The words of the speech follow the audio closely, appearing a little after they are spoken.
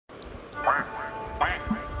Hey,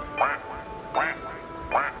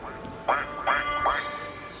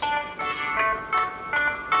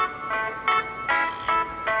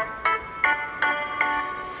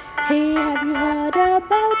 have you heard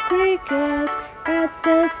about cricket? That's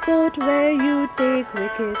the sport where you take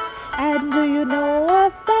wickets. And do you know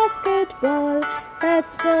of basketball?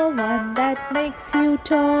 That's the one that makes you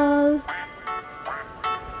tall.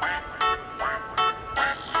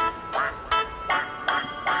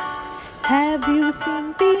 Have you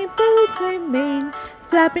seen people swimming,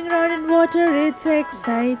 flapping around in water? It's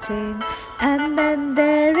exciting. And then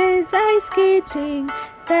there is ice skating,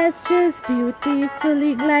 that's just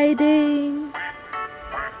beautifully gliding.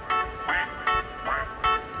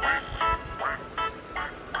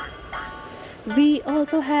 We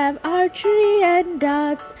also have archery and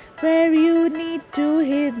darts, where you need to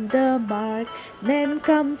hit the mark. Then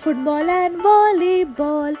come football and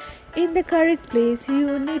volleyball. In the correct place,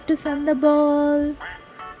 you need to send the ball.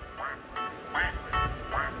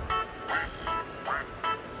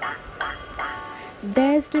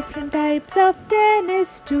 There's different types of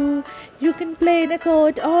tennis too. You can play in a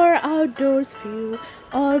court or outdoors view.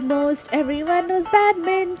 Almost everyone knows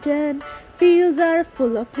badminton. Fields are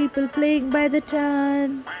full of people playing by the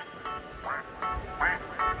ton.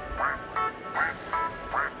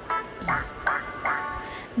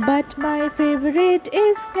 But my favorite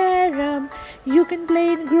is carom. You can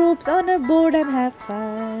play in groups on a board and have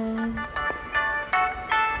fun.